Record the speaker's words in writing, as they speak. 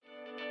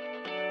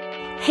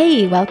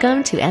Hey,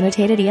 welcome to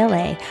Annotated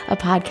ELA, a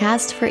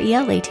podcast for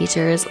ELA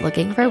teachers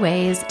looking for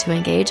ways to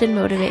engage and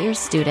motivate your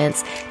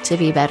students to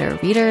be better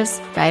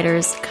readers,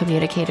 writers,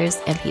 communicators,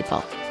 and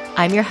people.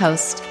 I'm your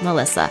host,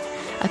 Melissa,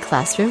 a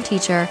classroom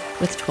teacher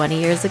with 20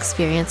 years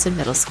experience in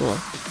middle school.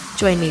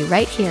 Join me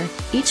right here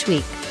each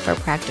week for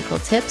practical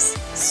tips,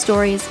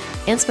 stories,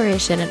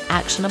 inspiration, and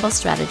actionable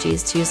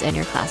strategies to use in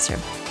your classroom,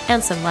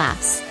 and some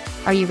laughs.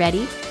 Are you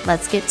ready?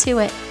 Let's get to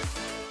it.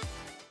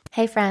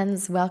 Hey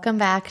friends, welcome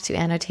back to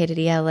Annotated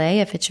ELA.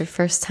 If it's your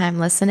first time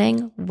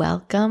listening,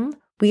 welcome.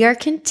 We are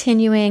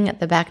continuing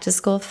the back to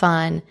school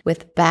fun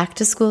with back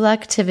to school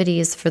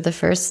activities for the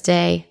first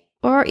day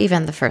or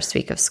even the first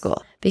week of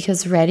school,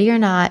 because ready or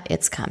not,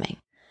 it's coming.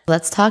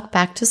 Let's talk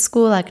back to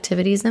school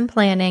activities and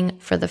planning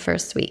for the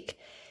first week.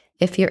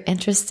 If you're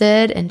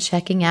interested in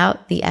checking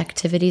out the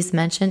activities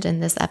mentioned in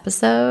this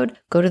episode,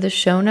 go to the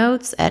show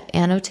notes at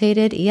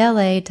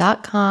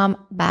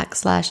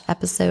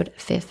annotatedela.com/episode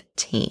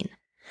 15.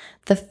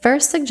 The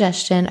first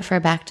suggestion for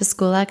a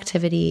back-to-school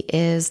activity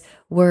is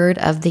Word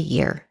of the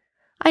Year.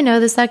 I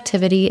know this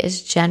activity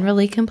is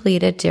generally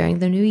completed during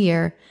the new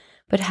year,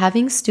 but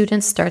having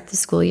students start the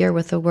school year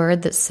with a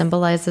word that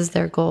symbolizes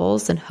their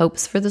goals and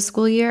hopes for the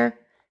school year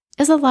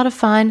is a lot of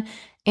fun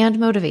and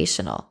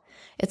motivational.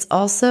 It's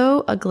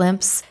also a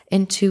glimpse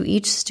into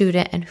each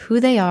student and who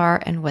they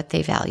are and what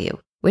they value,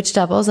 which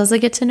doubles as a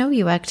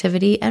get-to-know-you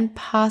activity and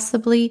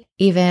possibly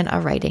even a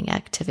writing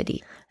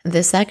activity.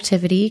 This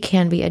activity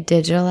can be a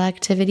digital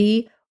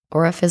activity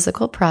or a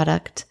physical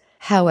product.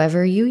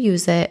 However you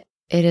use it,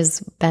 it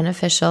is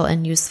beneficial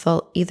and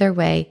useful either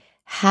way.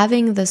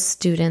 Having the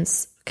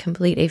students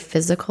complete a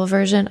physical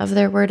version of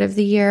their word of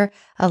the year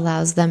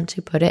allows them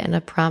to put it in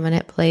a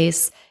prominent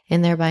place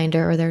in their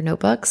binder or their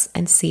notebooks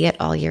and see it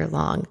all year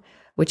long,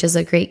 which is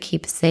a great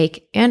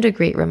keepsake and a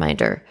great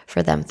reminder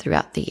for them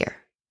throughout the year.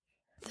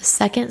 The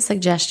second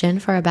suggestion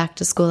for a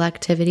back-to-school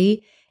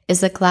activity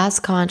is a class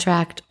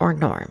contract or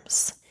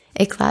norms.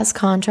 A class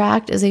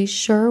contract is a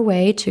sure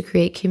way to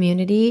create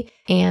community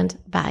and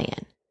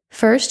buy-in.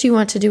 First, you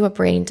want to do a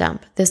brain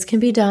dump. This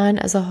can be done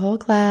as a whole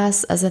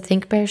class, as a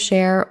Think, Bear,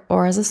 Share,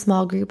 or as a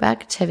small group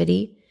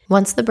activity.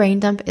 Once the brain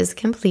dump is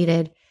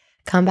completed,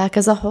 come back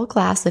as a whole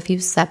class if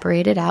you've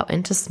separated out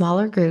into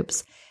smaller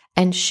groups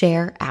and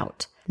share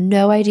out.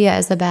 No idea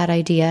is a bad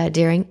idea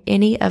during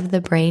any of the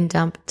brain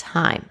dump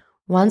time.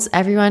 Once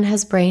everyone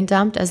has brain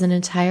dumped as an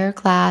entire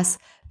class,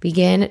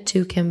 begin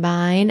to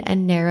combine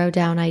and narrow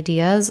down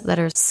ideas that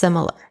are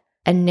similar,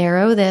 and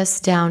narrow this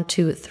down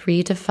to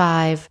 3 to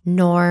 5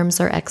 norms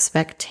or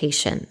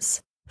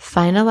expectations.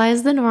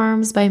 Finalize the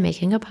norms by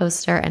making a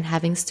poster and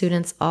having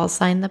students all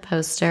sign the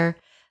poster.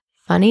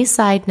 Funny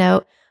side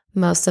note,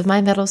 most of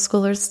my middle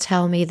schoolers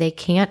tell me they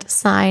can't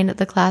sign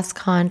the class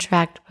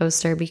contract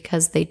poster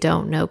because they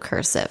don't know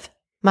cursive.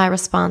 My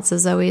response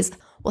is always,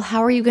 well,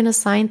 how are you going to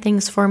sign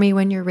things for me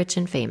when you're rich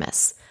and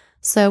famous?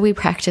 So we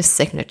practice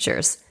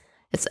signatures.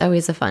 It's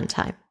always a fun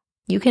time.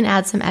 You can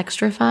add some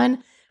extra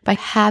fun by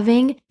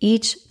having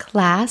each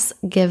class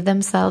give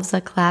themselves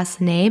a class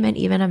name and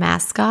even a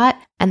mascot,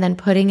 and then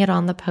putting it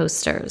on the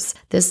posters.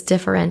 This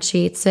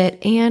differentiates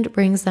it and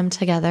brings them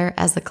together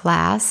as a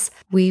class.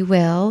 We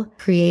will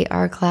create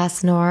our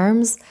class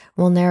norms,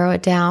 we'll narrow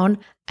it down,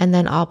 and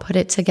then I'll put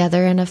it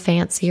together in a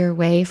fancier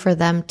way for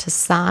them to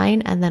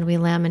sign, and then we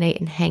laminate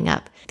and hang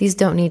up. These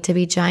don't need to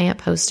be giant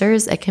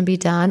posters. It can be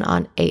done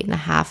on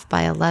 8.5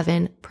 by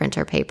 11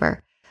 printer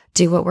paper.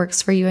 Do what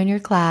works for you in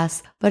your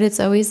class, but it's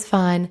always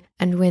fun.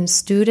 And when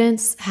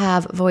students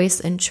have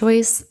voice and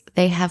choice,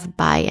 they have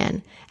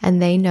buy-in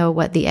and they know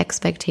what the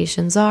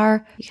expectations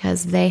are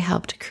because they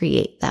helped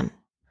create them.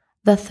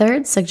 The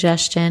third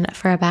suggestion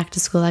for a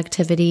back-to-school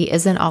activity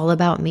is an All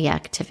About Me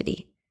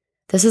activity.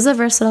 This is a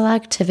versatile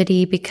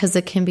activity because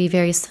it can be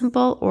very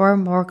simple or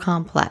more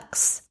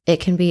complex. It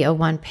can be a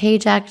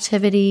one-page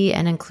activity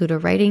and include a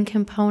writing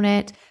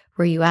component,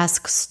 where you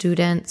ask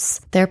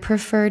students their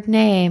preferred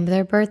name,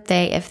 their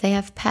birthday, if they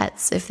have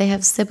pets, if they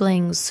have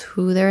siblings,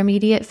 who their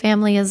immediate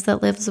family is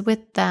that lives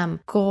with them,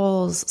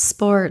 goals,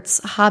 sports,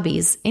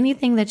 hobbies,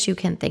 anything that you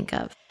can think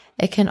of.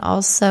 It can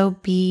also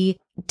be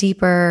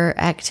deeper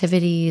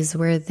activities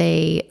where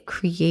they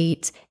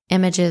create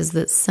images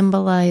that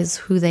symbolize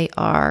who they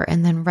are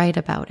and then write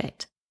about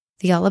it.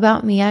 The All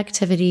About Me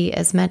activity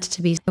is meant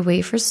to be a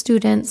way for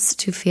students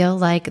to feel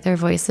like their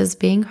voice is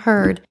being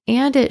heard,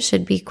 and it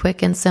should be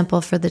quick and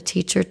simple for the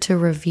teacher to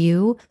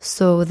review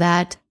so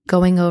that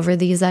going over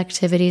these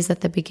activities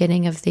at the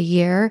beginning of the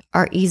year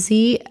are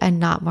easy and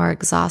not more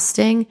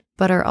exhausting,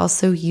 but are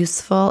also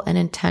useful and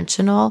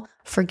intentional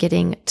for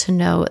getting to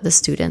know the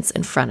students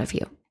in front of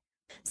you.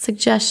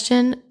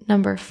 Suggestion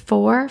number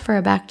 4 for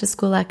a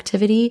back-to-school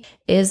activity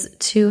is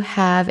to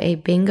have a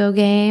bingo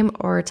game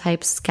or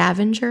type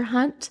scavenger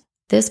hunt.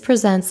 This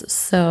presents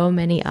so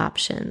many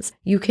options.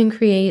 You can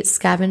create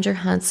scavenger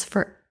hunts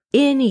for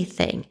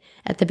anything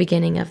at the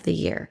beginning of the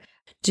year.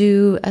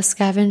 Do a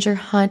scavenger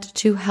hunt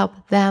to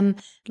help them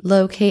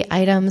locate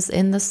items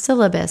in the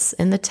syllabus,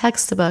 in the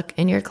textbook,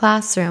 in your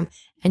classroom,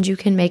 and you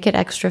can make it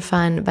extra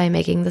fun by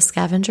making the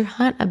scavenger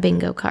hunt a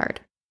bingo card.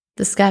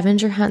 The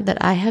scavenger hunt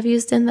that I have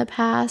used in the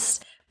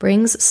past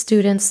brings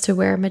students to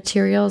where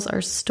materials are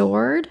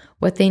stored,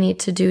 what they need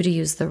to do to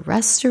use the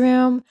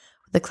restroom,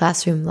 the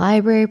classroom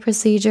library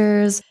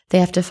procedures. They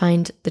have to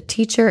find the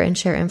teacher and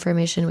share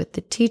information with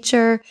the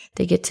teacher.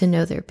 They get to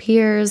know their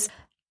peers.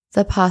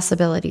 The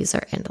possibilities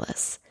are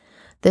endless.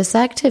 This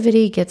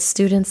activity gets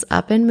students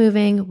up and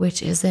moving,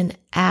 which is an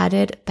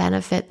added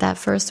benefit that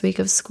first week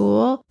of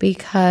school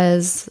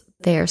because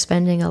they are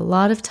spending a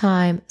lot of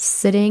time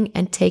sitting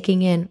and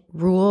taking in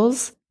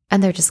rules,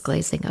 and they're just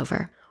glazing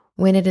over.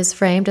 When it is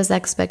framed as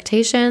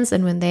expectations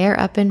and when they are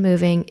up and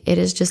moving, it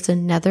is just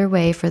another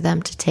way for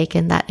them to take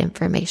in that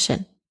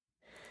information.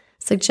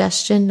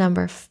 Suggestion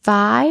number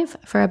 5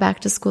 for a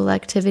back-to-school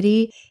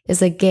activity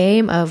is a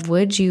game of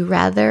Would You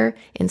Rather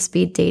in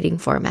speed dating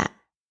format.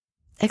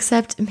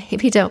 Except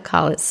maybe don't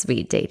call it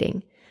speed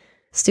dating.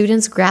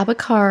 Students grab a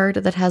card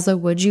that has a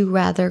Would You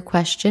Rather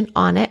question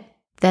on it,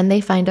 then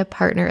they find a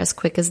partner as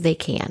quick as they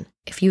can.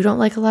 If you don't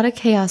like a lot of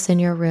chaos in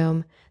your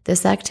room,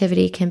 this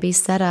activity can be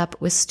set up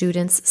with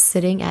students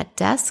sitting at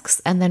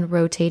desks and then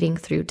rotating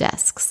through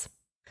desks.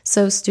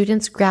 So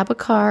students grab a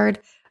card,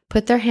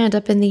 put their hand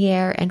up in the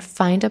air, and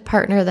find a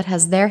partner that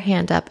has their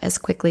hand up as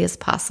quickly as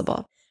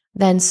possible.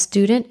 Then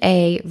student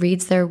A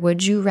reads their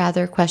Would You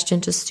Rather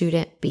question to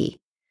student B.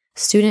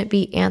 Student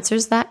B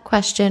answers that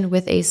question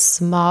with a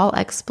small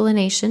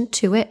explanation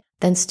to it.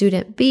 Then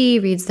student B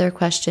reads their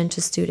question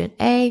to student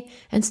A,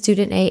 and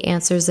student A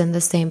answers in the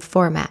same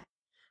format.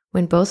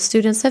 When both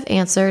students have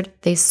answered,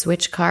 they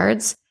switch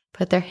cards,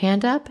 put their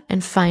hand up,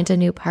 and find a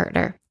new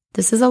partner.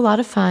 This is a lot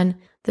of fun.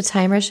 The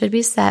timer should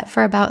be set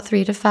for about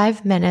 3 to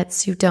 5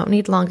 minutes. You don't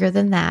need longer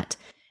than that.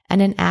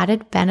 And an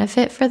added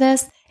benefit for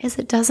this is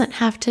it doesn't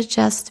have to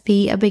just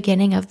be a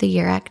beginning of the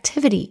year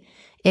activity.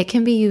 It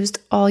can be used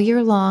all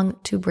year long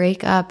to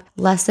break up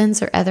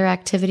lessons or other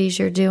activities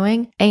you're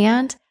doing.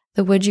 And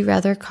the Would You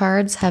Rather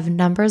cards have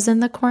numbers in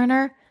the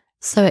corner,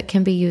 so it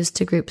can be used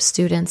to group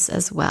students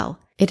as well.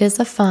 It is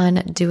a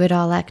fun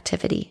do-it-all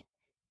activity.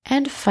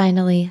 And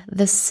finally,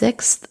 the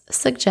 6th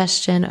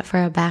suggestion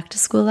for a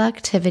back-to-school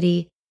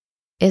activity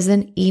is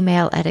an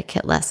email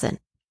etiquette lesson.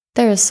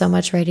 There is so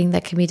much writing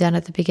that can be done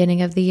at the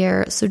beginning of the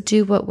year, so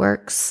do what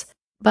works.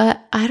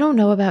 But I don't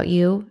know about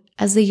you.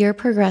 As the year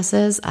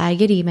progresses, I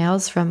get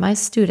emails from my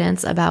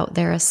students about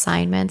their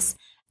assignments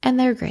and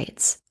their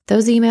grades.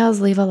 Those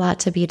emails leave a lot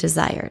to be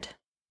desired,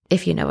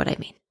 if you know what I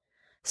mean.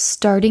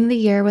 Starting the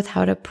year with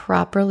how to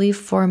properly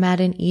format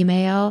an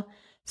email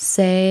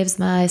saves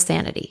my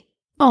sanity.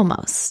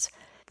 Almost.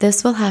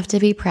 This will have to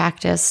be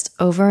practiced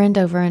over and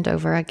over and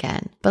over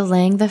again, but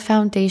laying the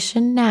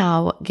foundation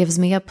now gives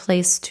me a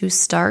place to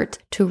start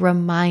to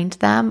remind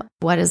them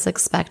what is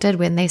expected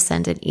when they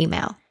send an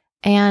email.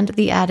 And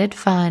the added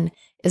fun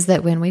is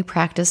that when we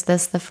practice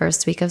this the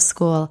first week of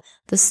school,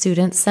 the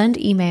students send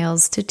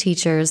emails to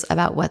teachers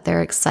about what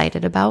they're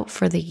excited about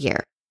for the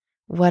year.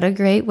 What a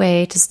great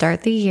way to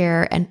start the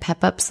year and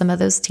pep up some of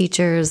those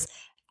teachers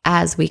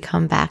as we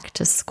come back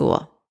to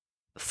school.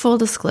 Full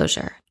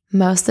disclosure,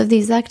 most of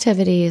these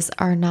activities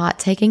are not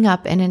taking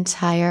up an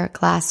entire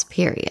class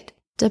period.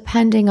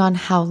 Depending on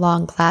how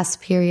long class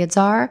periods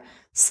are,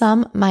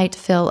 some might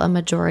fill a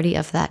majority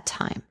of that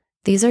time.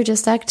 These are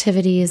just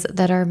activities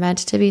that are meant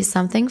to be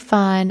something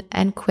fun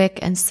and quick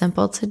and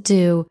simple to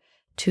do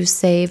to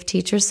save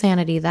teacher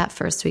sanity that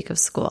first week of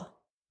school.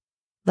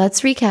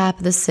 Let's recap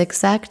the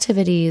 6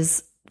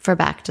 activities for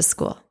back to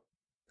school.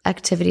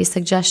 Activity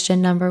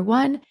suggestion number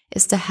 1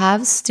 is to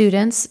have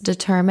students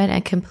determine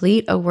and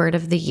complete a word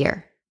of the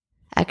year.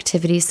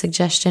 Activity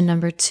suggestion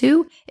number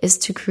 2 is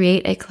to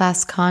create a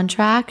class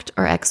contract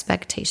or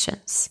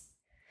expectations.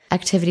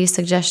 Activity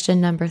suggestion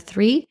number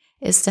 3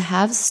 is to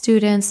have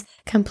students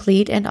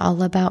complete an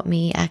All About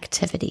Me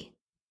activity.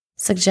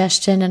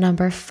 Suggestion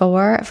number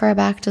 4 for a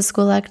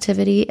back-to-school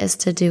activity is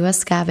to do a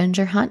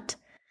scavenger hunt.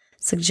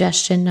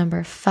 Suggestion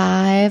number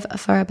 5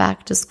 for a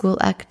back-to-school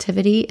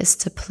activity is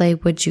to play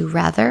Would You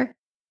Rather.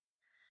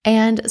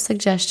 And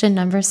suggestion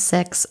number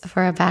 6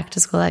 for a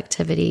back-to-school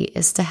activity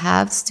is to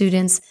have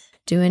students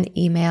do an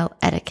email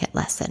etiquette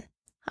lesson.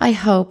 I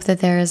hope that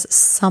there is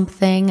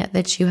something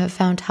that you have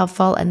found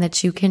helpful and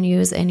that you can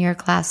use in your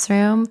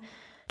classroom.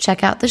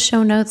 Check out the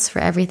show notes for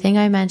everything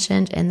I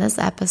mentioned in this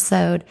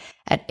episode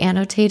at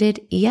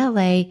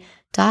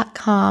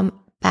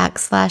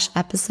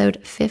annotatedela.com/episode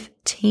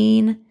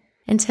 15.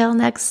 Until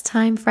next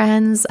time,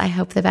 friends, I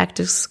hope the back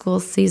to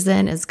school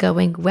season is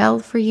going well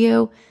for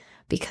you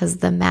because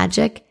the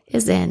magic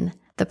is in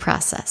the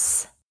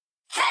process.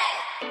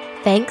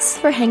 Thanks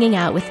for hanging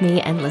out with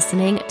me and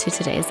listening to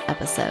today's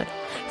episode.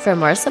 For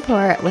more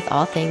support with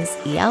all things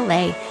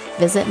ELA,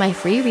 visit my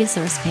free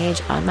resource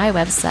page on my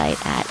website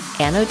at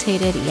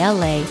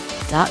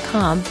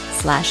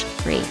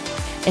annotatedela.com/free.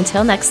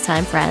 Until next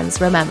time, friends,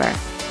 remember,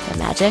 the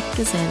magic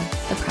is in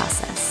the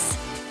process.